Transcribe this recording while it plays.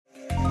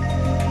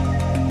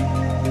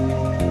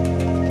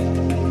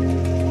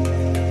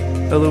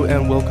Hello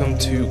and welcome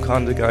to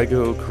Kanda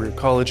Gaigo Career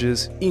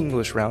College's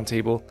English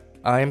Roundtable.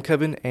 I am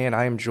Kevin and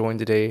I am joined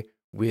today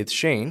with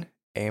Shane,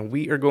 and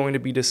we are going to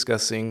be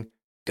discussing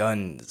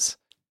guns.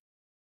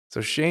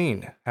 So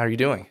Shane, how are you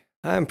doing?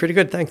 I'm pretty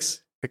good,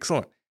 thanks.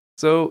 Excellent.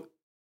 So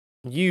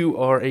you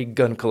are a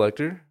gun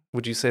collector.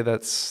 Would you say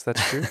that's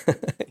true?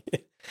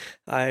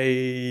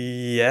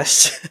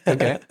 Yes.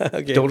 Okay.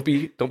 Okay. Don't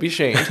be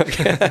ashamed.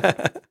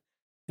 Okay.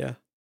 Yeah.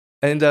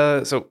 And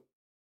so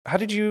how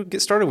did you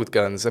get started with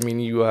guns? I mean,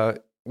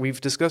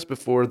 we've discussed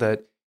before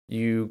that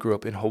you grew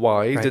up in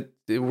Hawaii. Right.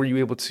 Were you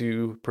able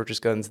to purchase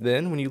guns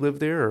then when you lived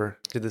there, or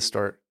did this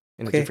start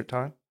in a Okay. different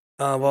time?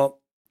 Well,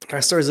 my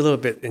story is a little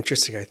bit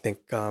interesting, I think.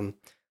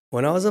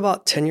 When I was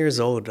about 10 years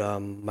old,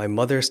 my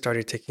mother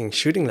started taking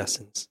shooting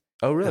lessons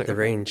Oh, really? at the Okay.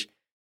 range,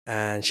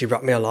 and she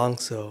brought me along.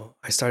 So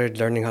I started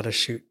learning how to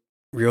shoot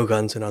real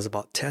guns when I was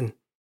about 10.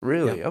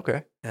 Really? Yeah.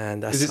 Okay.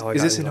 And Is that's how I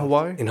this got in involved.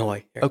 Hawaii? In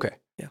Hawaii. Yeah. Okay.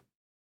 Yeah.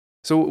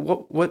 So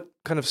what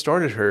kind of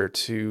started her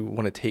to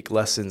want to take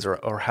lessons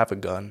or have a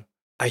gun?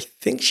 I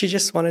think she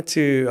just wanted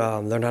to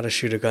learn how to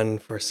shoot a gun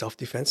for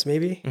self-defense,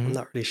 maybe. I'm Mhm.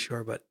 not really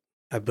sure, but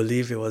I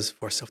believe it was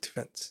for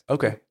self-defense.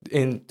 Okay.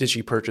 And did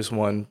she purchase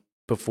one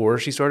before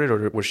she started,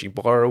 or was she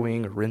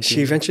borrowing or renting?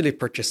 She eventually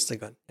purchased the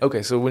gun.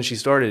 Okay, so when she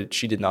started,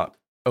 she did not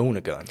own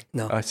a gun.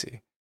 No. I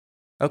see.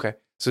 Okay.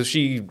 So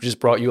she just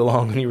brought you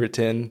along when you were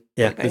 10?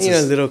 Yeah, Like, and this you know,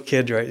 is- little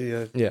kid, right?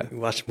 Yeah. You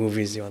watch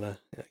movies, you want to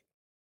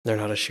learn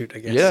how to shoot, I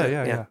guess. Yeah, So,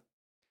 yeah.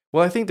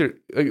 Well, I think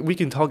we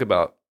can talk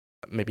about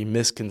maybe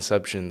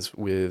misconceptions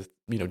with,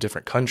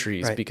 different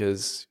countries, Right.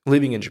 because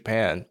living in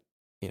Japan,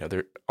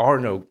 there are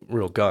no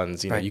real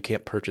guns. Right. You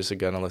can't purchase a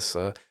gun unless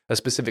a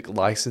specific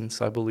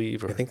license, I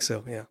believe. I think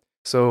so, yeah.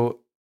 So,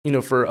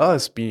 for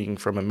us being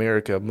from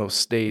America, most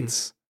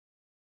states,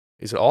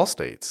 is it all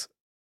states?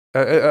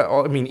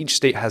 I mean, each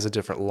state has a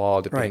different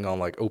law depending on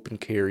like open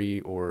carry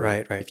or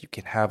Right. if you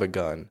can have a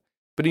gun.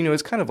 But,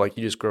 it's kind of like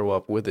you just grow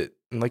up with it.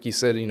 And like you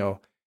said,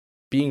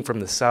 being from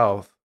the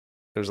South,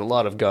 there's a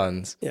lot of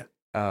guns. Yeah.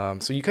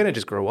 So you kind of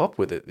just grow up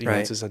with it. Right.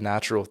 It's just a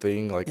natural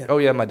thing. Like, Yeah. oh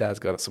yeah, my dad's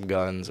got some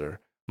guns, or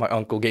my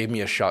uncle gave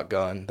me a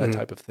shotgun, that Mhm.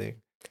 type of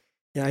thing.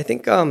 Yeah, I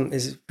think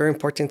it's very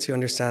important to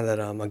understand that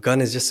a gun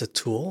is just a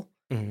tool,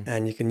 Mhm.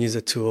 and you can use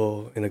a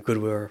tool in a good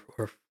way or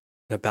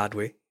in a bad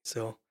way.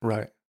 So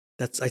Right.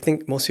 I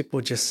think most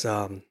people just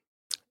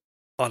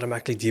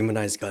automatically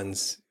demonize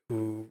guns.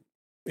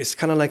 It's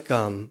kind of like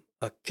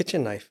a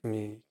kitchen knife. I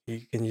mean,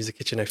 you can use a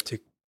kitchen knife to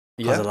cause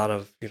a Yeah. lot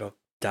of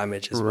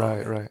damage as well.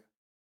 Right. Right.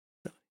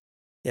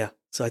 Yeah.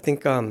 So I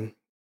think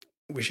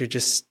we should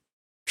just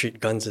treat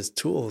guns as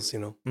tools.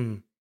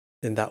 Mm.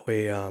 In that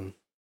way,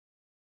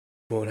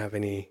 we won't have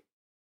any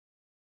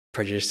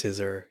prejudices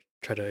or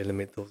try to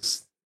eliminate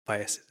those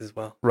biases as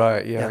well.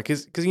 Right. Yeah. Yeah.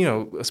 Because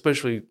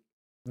especially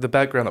the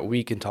background that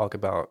we can talk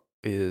about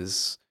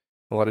is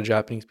a lot of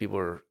Japanese people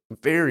are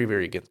very,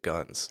 very against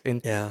guns.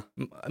 And Yeah.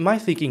 my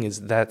thinking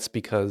is that's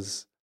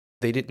because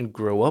they didn't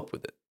grow up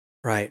with it.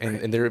 Right.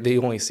 And they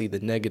only see the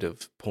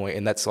negative point,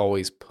 and that's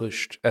always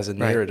pushed as a Right.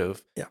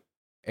 narrative. Yeah.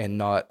 And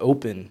not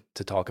open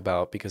to talk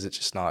about because it's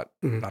just not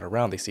Mhm. not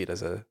around. They see it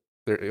as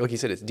like you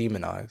said, it's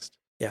demonized.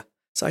 Yeah.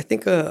 So I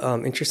think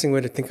a interesting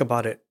way to think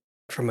about it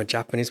from a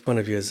Japanese point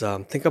of view is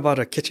think about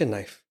a kitchen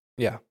knife.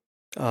 Yeah.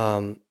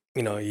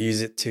 You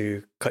use it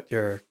to cut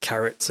your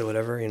carrots or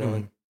whatever,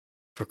 Mhm.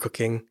 for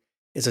cooking.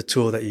 It's a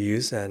tool that you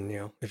use, and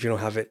if you don't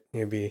have it,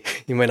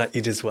 you might not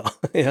eat as well.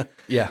 Yeah.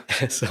 Yeah.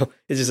 So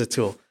it's just a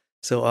tool.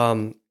 So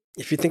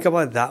if you think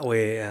about it that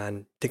way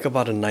and think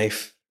about a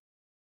knife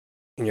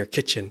in your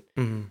kitchen,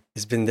 Mhm.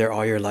 it's been there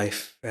all your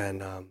life.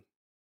 And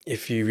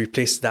if you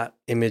replace that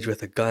image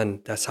with a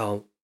gun, that's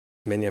how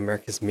many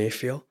Americans may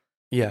feel.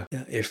 Yeah.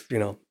 Yeah. If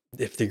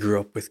they grew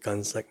up with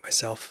guns like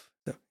myself.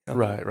 So, yeah.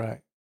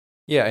 Right.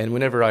 Yeah, and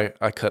whenever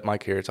I cut my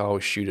carrots, I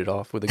always shoot it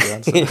off with a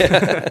gun. So.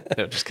 Yeah.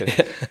 No, just kidding.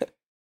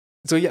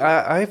 So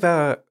yeah, I've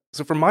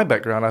so from my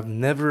background, I've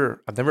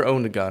never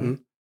owned a gun,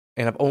 Mhm.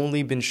 and I've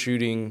only been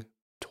shooting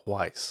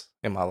twice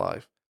in my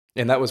life,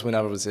 and that was when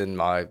I was in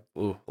my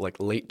like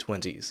late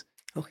 20s.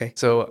 Okay.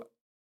 So,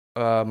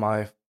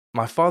 my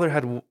father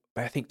had,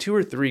 I think, 2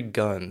 or 3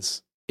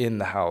 guns in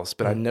the house,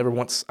 but I've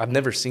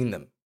never seen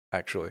them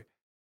actually.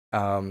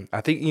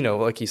 I think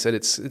like you said,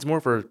 it's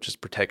more for just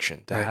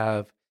protection to Right.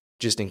 have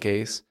just in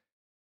case.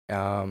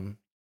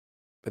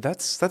 But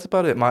that's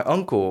about it. My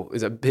uncle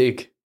is a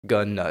big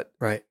gun nut.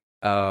 Right.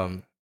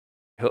 Um,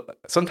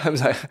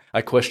 sometimes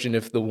I question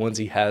if the ones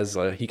he has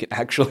he can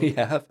actually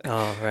have.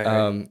 Oh,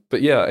 right.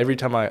 But yeah, every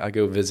time I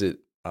go visit,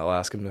 I'll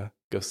ask him to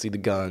go see the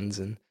guns,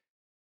 and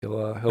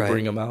he'll Right.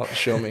 bring them out and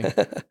show me.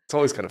 It's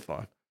always kind of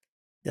fun.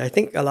 Yeah, I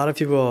think a lot of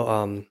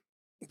people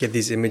get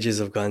these images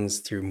of guns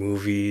through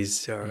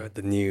movies or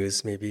the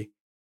news, maybe.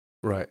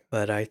 Right.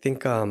 But I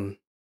think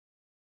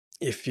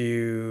if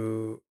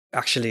you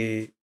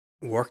actually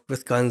worked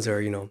with guns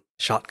or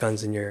shot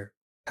guns in your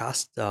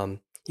past,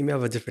 you may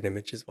have a different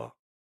image as well.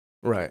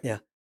 Right. Yeah.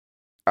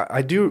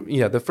 I do.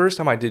 Yeah. The first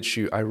time I did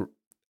shoot,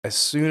 as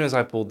soon as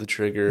I pulled the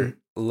trigger,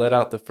 let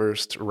out the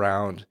first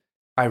round,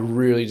 I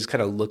really just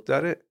kind of looked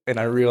at it and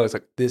I realized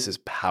like this is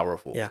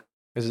powerful. Yeah.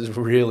 This is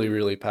really,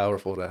 really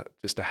powerful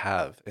to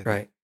have. And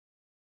Right.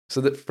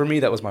 so that for me,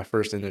 that was my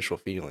first initial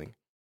feeling.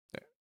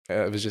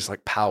 It was just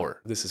like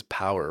power. This is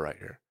power right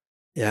here.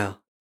 Yeah.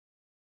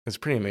 It's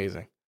pretty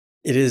amazing.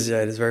 It is.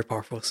 Yeah, it is very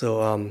powerful.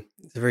 So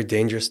it's a very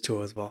dangerous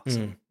tool as well.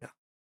 So yeah.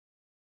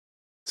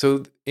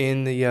 So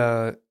in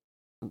the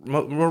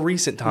more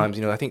recent Mm. times,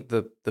 I think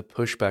the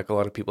pushback a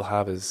lot of people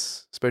have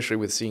is, especially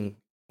with seeing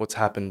what's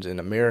happened in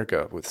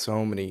America with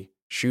so many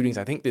shootings.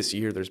 I think this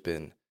year there's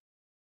been,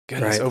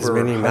 goodness, Right. There's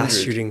over many mass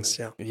 100. shootings.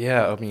 Yeah.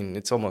 Yeah, I mean,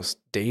 it's almost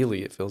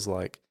daily, it feels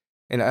like.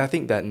 And I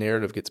think that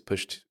narrative gets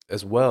pushed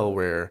as well,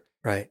 where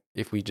Right.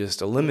 if we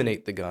just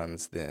eliminate the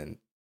guns, then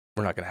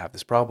we're not going to have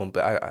this problem.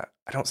 But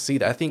I don't see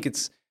that. I think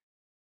it's,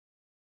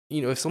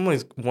 if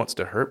someone wants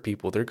to hurt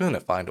people, they're going to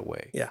find a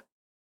way. Yeah.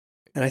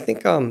 And I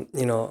think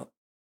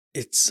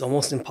it's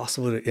almost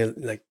impossible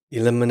to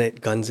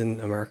eliminate guns in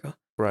America.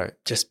 Right.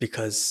 Just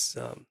because.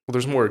 Well,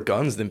 there's more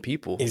guns than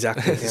people.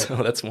 Exactly. Yeah. So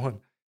that's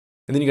one.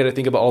 And then you got to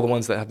think about all the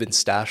ones that have been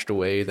stashed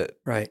away that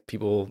Right.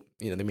 people,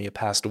 they may have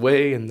passed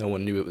away and no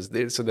one knew it was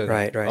there. So then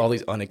Right. all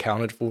these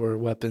unaccounted for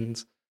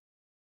weapons.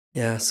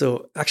 Yeah.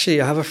 So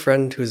actually, I have a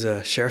friend who's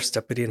a sheriff's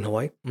deputy in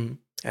Hawaii,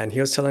 and he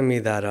was telling me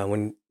that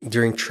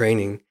during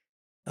training,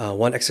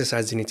 one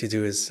exercise you need to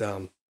do is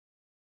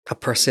a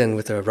person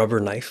with a rubber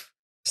knife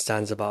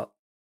stands about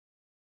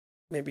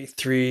maybe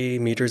 3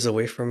 meters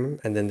away from him,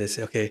 and then they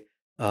say, okay,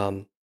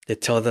 they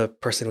tell the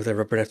person with a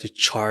rubber knife to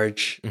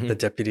charge the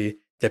deputy.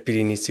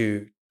 Deputy needs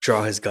to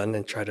draw his gun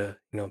and try to,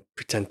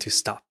 pretend to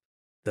stop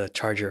the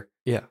charger.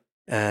 Yeah.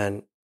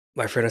 And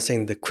my friend was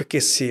saying the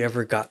quickest he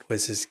ever got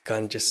was his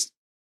gun just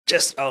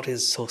out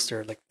his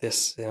holster like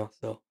this,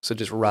 So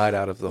just right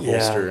out of the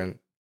holster. And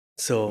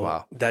so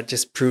wow. that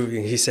just proved,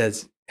 he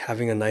says,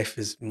 having a knife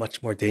is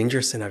much more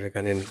dangerous than having a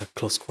gun in a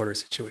close quarter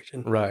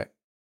situation. Right.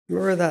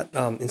 Remember that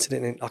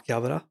incident in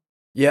Akihabara?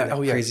 Yeah. That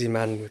Oh, yeah. crazy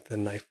man with the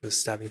knife was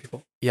stabbing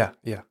people. Yeah.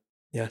 Yeah.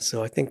 Yeah.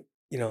 So I think,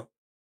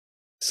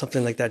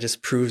 something like that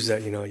just proves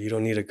that, you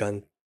don't need a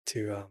gun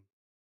to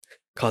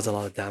cause a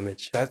lot of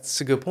damage. That's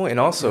a good point. And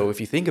also,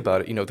 if you think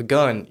about it, the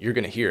gun, you're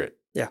going to hear it.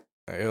 Yeah.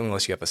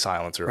 Unless you have a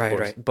silencer, of Right,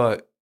 course. right.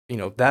 But,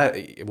 that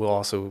it will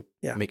also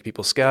Yeah. make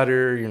people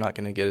scatter. You're not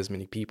going to get as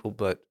many people.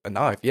 But a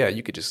knife, yeah,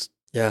 you could just,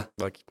 not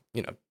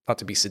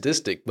to be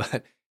sadistic,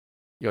 but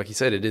like you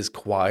said, it is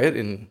quiet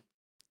and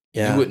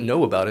you wouldn't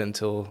know about it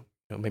until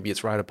maybe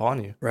it's right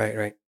upon you. Right,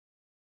 right.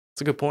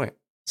 It's a good point.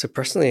 So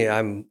personally,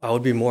 I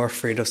would be more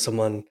afraid of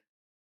someone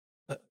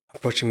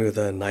approaching me with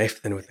a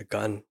knife than with a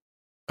gun.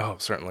 Oh,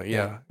 certainly,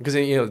 yeah. Because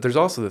there's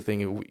also the thing,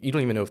 you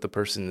don't even know if the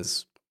person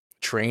is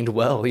trained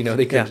well.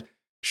 They could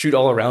shoot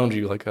all around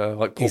you like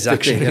Pulp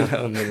Exactly. Fiction.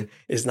 Yeah. And then,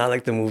 it's not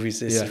like the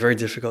movies. It's very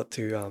difficult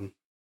to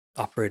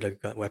operate a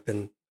gun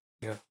weapon.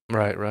 Yeah.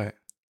 Right.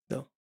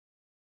 So.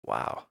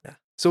 Wow. Yeah.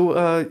 So,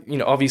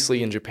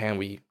 obviously in Japan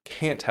we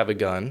can't have a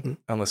gun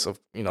unless,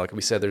 like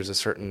we said, there's a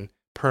certain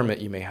permit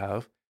you may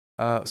have.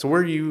 So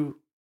where are you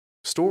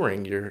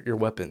storing your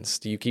weapons?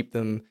 Do you keep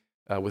them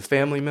with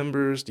family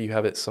members? Do you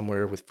have it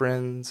somewhere with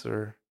friends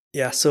or?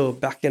 Yeah. So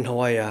back in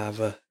Hawaii, I have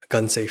a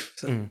gun safe.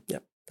 So yeah,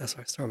 that's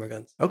where I store my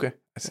guns. Okay,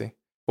 I see.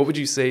 What would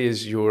you say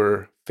is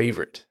your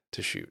favorite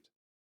to shoot?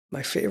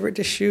 My favorite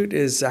to shoot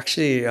is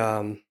actually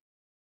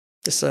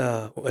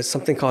it's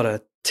something called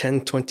a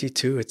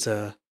 10-22. It's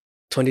a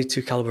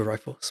 22 caliber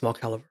rifle, small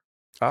caliber.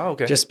 Oh,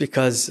 okay. Just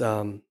because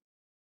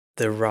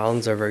the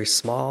rounds are very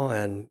small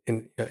and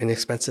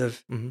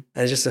inexpensive, and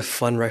it's just a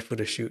fun rifle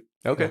to shoot.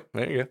 Okay,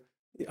 there you go.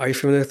 Are you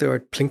familiar with the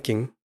word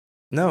plinking?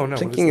 No.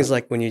 Plinking is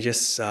like when you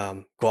just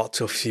go out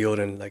to a field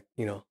and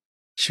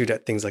shoot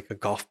at things like a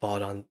golf ball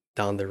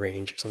down the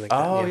range or something like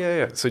that. Oh,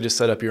 yeah. So just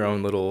set up your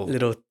own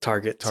little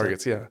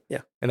targets. Yeah.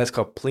 Yeah. And that's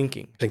called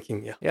plinking.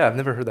 Plinking, yeah. Yeah, I've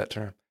never heard that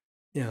term.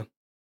 Yeah.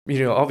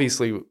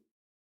 Obviously,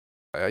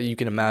 you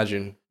can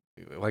imagine,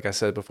 like I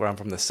said before, I'm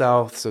from the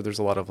South, so there's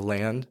a lot of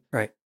land.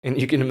 Right. And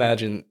you can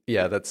imagine,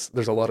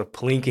 there's a lot of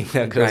plinking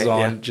that goes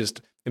on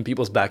just in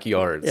people's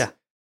backyards. Yeah.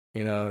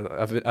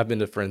 I've been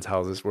to friends'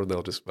 houses where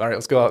they'll just, all right,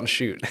 let's go out and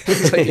shoot.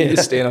 It's like you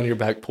just stand on your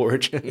back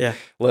porch and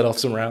let off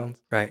some rounds.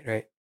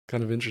 Right.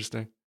 Kind of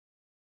interesting.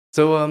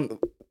 So,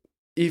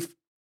 if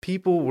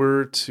people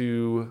were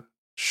to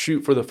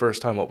shoot for the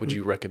first time, what would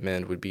you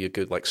recommend would be a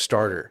good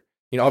starter?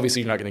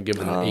 Obviously you're not going to give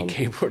them an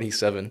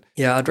AK-47.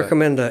 Yeah, I'd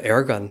recommend an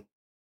air gun.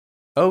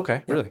 Oh,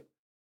 okay, yeah. Really?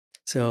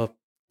 So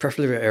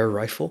preferably an air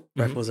rifle.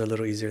 Rifles are a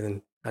little easier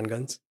than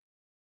handguns.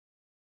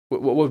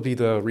 What would be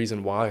the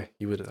reason why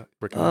you would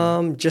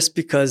recommend? Just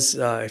because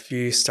if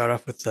you start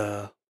off with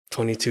the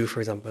 22, for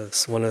example,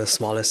 it's one of the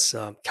smallest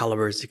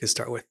calibers you could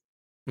start with.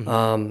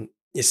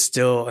 It's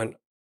still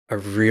a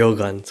real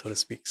gun, so to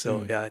speak.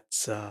 So yeah,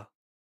 it's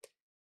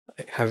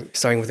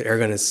starting with the air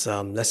gun is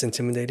less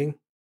intimidating.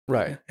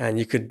 Right. And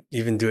you could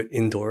even do it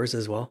indoors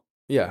as well.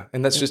 Yeah,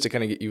 and that's just to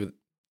kind of get you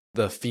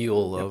the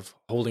feel of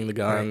holding the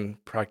gun,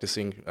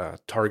 practicing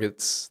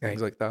targets,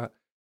 things like that.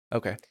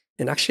 Okay.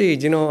 And actually,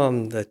 do you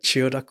know the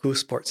Chiyodaku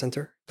Sports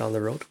Center down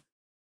the road?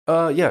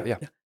 Yeah.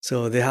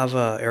 So they have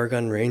a air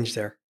gun range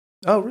there.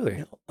 Oh,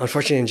 really?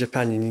 Unfortunately, in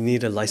Japan, you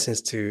need a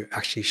license to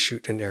actually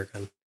shoot an air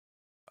gun.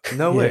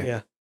 No Yeah, way.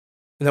 yeah.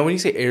 Now, when you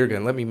say air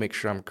gun, let me make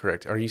sure I'm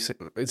correct. Are you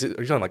talking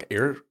like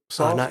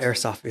airsoft? Not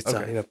airsoft. It's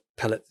Okay.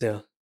 pellets.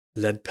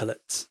 Lead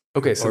pellets.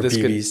 Okay, so Or this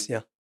could BBs.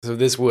 Yeah. so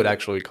this would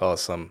actually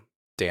cause some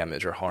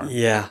damage or harm.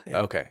 Yeah.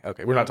 Yeah. Okay,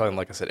 okay. We're not talking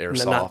like I said Not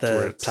airsoft where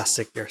the it's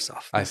plastic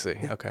airsoft. I Yeah. see.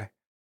 Yeah. Okay.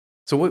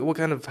 So what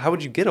kind of how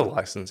would you get a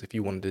license if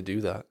you wanted to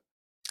do that?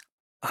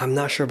 I'm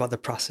not sure about the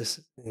process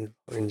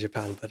in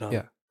Japan, but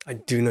Yeah. I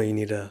do know you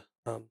need a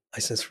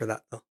license for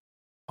that though.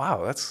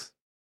 Wow, that's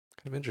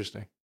kind of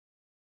interesting.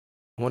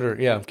 I wonder,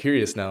 yeah, I'm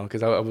curious now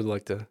because I would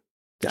like to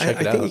Yeah, check I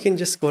it think you out. can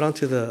just go down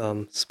to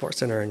the sports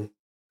center and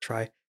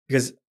try,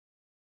 because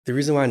the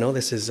reason why I know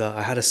this is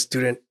I had a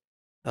student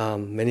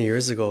many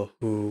years ago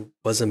who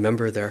was a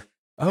member there,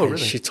 Oh, and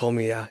really? she told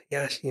me, yeah,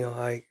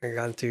 I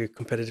got into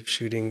competitive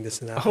shooting,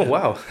 this and that. Oh,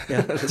 wow.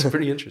 Yeah, That's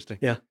pretty interesting.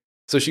 yeah,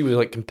 So she was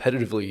like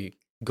competitively yeah.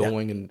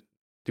 going and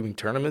doing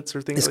tournaments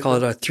or things It's like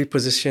called that? a three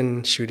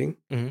position shooting.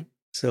 Hmm.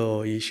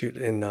 So you shoot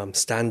in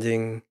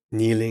standing,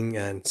 kneeling,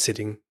 and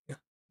sitting, yeah,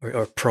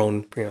 or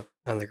prone,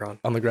 on the ground.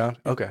 On the ground?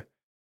 Yeah. Okay.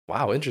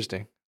 Wow,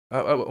 interesting.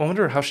 I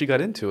wonder how she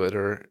got into it,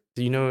 or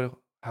do you know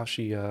how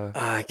she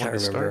I can't wanted to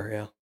start? remember.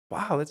 Yeah.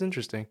 Wow, that's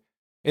interesting.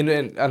 And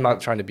I'm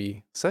not trying to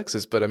be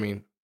sexist, but I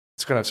mean,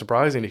 it's kind of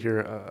surprising to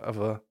hear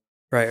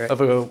Right. Right.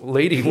 of a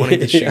lady wanting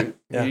to Yeah. shoot.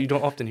 Yeah. You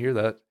don't often hear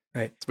that,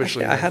 Right.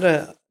 especially Actually, in I the. had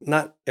a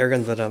not air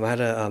gun, but I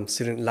had a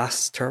student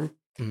last term.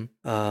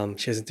 Mhm.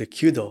 She was into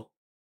Kyudo.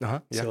 Uh-huh.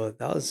 Yeah. So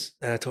that was,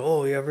 and I told,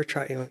 oh, you ever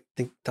try,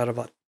 thought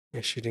about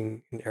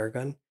shooting an air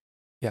gun?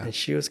 Yeah. And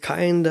she was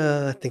kind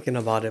of thinking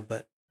about it,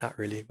 but not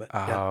really. But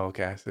yeah, Oh,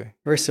 okay. I see.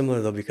 very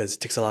similar though, because it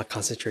takes a lot of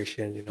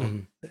concentration,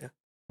 Mhm. Yeah.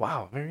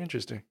 Wow, very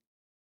interesting.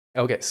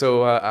 Okay,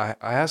 so I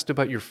asked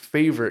about your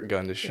favorite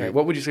gun to shoot. Right.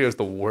 What would you say was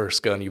the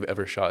worst gun you've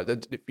ever shot?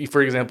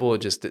 For example, it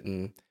just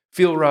didn't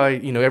feel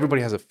right.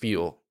 Everybody has a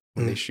feel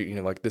when they Mhm.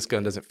 shoot. Like this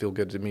gun doesn't feel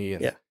good to me.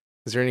 And Yeah.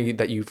 is there any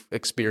that you've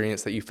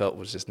experienced that you felt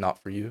was just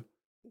not for you?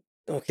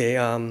 Okay.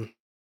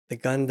 The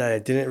gun that I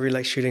didn't really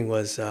like shooting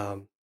was,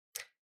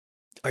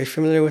 are you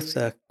familiar with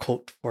the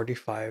Colt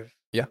 45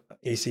 Yeah,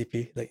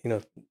 ACP? Like,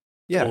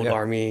 yeah, old yeah.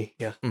 army,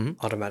 Hmm.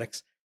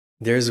 automatics.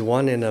 There's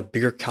one in a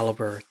bigger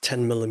caliber,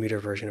 10 millimeter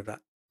version of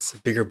that. It's a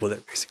bigger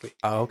bullet, basically.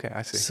 Oh, okay,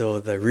 I see. So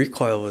the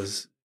recoil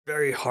was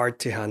very hard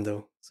to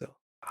handle. So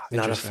not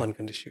a Interesting. fun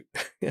gun to shoot.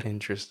 Yeah.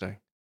 Interesting.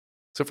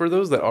 So for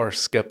those that are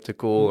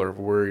skeptical Mm. or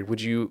worried,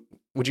 would you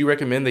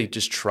recommend they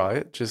just try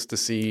it just to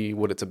see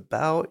what it's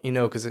about?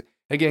 Because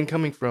again,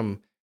 coming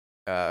from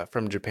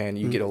Japan,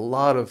 you Mm. get a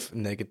lot of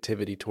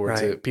negativity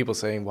towards Right. it. People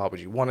saying, "Why would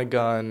you want a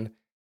gun?"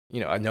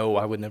 I know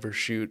I would never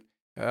shoot.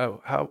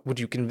 How would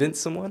you convince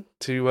someone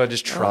to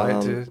just try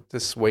it Um, to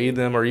sway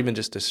them, or even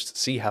just to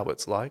see how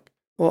it's like?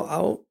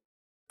 well,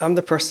 I'm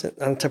the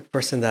type of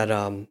person that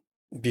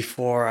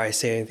before I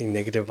say anything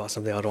negative about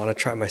something, I'd want to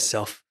try it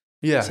myself,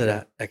 Yeah, so yeah,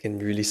 that I can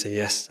really say,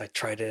 yes, I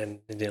tried it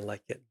and I didn't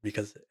like it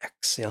because of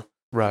X,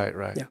 right,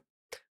 right. Yeah.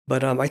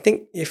 But I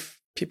think if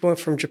people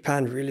from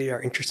Japan really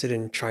are interested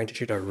in trying to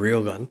shoot a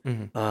real gun,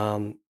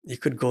 Hmm. you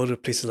could go to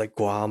places like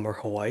Guam or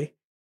Hawaii.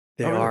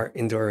 They Oh, really? are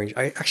indoor range.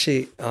 I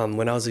actually,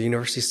 when I was a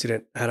university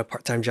student, I had a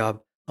part-time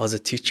job. I was a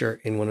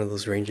teacher in one of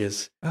those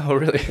ranges. Oh,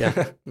 really? Yeah.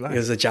 It Nice.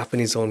 was a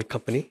Japanese-owned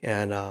company,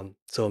 and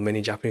so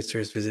many Japanese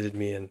tourists visited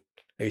me, and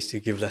I used to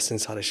give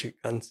lessons how to shoot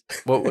guns.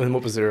 What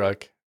was their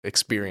like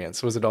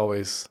experience? Was it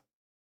always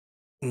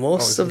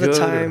Most of the good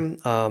or?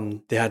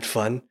 time, they had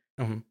fun.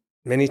 Mhm.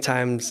 Many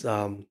times,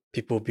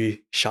 people would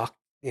be shocked,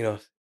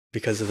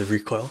 because of the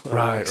recoil,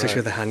 Right, especially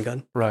right, with a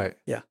handgun. right.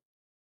 Yeah.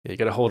 Yeah, you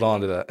got to hold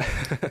on to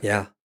that.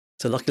 Yeah.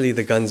 So luckily,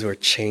 the guns were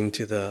chained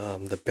to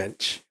the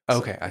bench. So,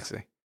 Okay, I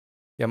see.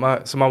 Yeah,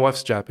 my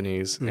wife's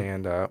Japanese, Mm.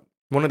 and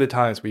one of the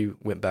times we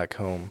went back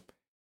home,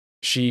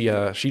 she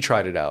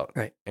tried it out,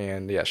 right.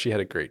 and yeah, she had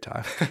a great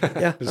time.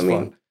 Yeah. It was I fun.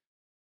 mean,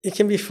 it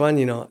can be fun.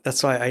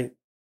 That's why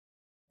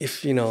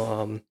if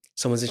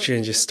someone's interested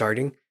in just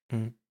starting,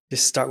 Mhm.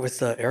 just start with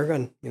the air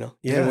gun. Even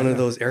Yeah, one of yeah,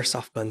 those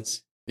airsoft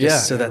guns, yeah,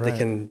 just so yeah. that they Right,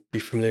 can be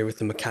familiar with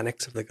the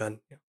mechanics of the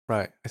gun.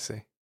 right. I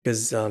see.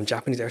 Because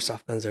Japanese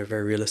airsoft guns are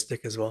very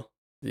realistic as well.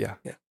 Yeah.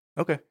 Yeah.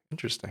 Okay.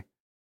 Interesting.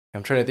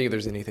 I'm trying to think if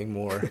there's anything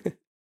more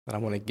that I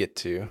want to get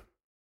to. You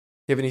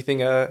have anything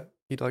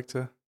you'd like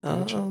to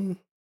mention?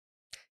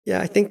 Yeah,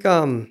 I think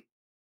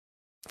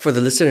for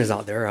the listeners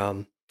out there,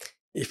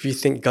 if you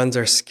think guns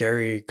are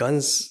scary,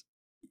 guns,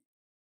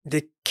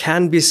 they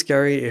can be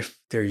scary if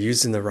they're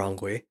used in the wrong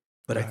way.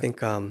 But I Right. think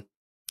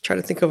try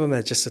to think of them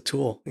as just a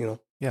tool.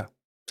 Yeah.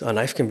 So a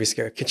knife can be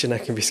scary. Kitchen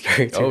knife can be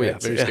scary too. Oh yeah,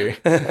 Right? So, very yeah.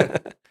 scary.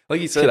 Like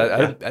you said,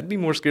 Yeah. I'd be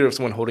more scared of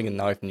someone holding a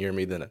knife near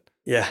me than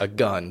Yeah. a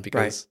gun Right.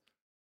 because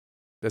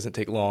it doesn't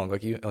take long,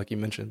 like you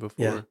mentioned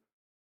before. Yeah.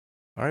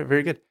 All right,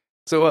 very good.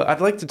 So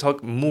I'd like to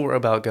talk more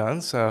about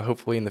guns.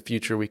 Hopefully, in the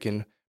future, we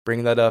can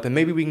bring that up, and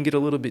maybe we can get a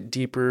little bit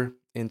deeper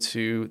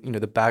into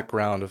the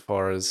background as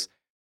far as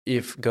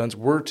if guns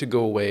were to go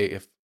away.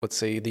 If let's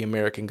say the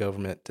American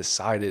government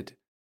decided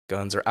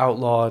guns are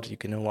outlawed, you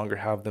can no longer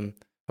have them.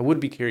 I would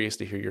be curious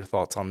to hear your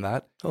thoughts on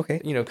that. Okay.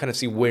 Kind of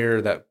see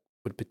where that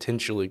would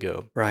potentially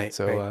go. Right.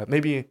 So Right.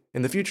 maybe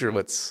in the future,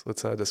 let's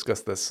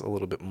discuss this a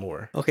little bit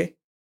more. Okay.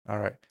 All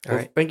right. All Well,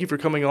 right. thank you for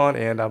coming on,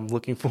 and I'm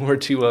looking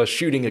forward to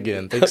shooting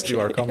again. Thanks to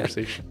Okay, our yeah.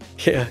 conversation.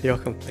 Yeah, you're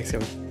welcome. Thanks,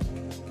 Kevin.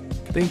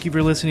 Thank you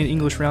for listening to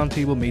English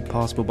Roundtable, made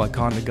possible by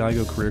Kanda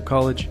Gaigo Career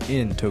College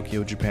in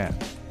Tokyo, Japan.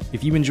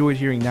 If you enjoyed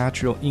hearing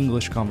natural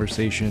English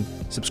conversation,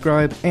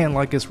 subscribe and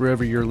like us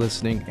wherever you're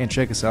listening, and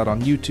check us out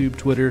on YouTube,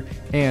 Twitter,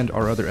 and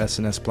our other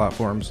SNS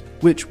platforms,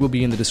 which will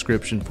be in the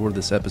description for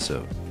this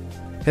episode.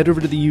 Head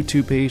over to the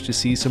YouTube page to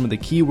see some of the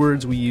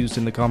keywords we used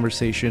in the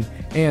conversation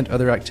and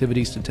other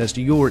activities to test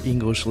your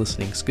English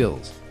listening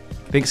skills.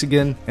 Thanks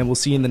again, and we'll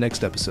see you in the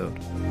next episode.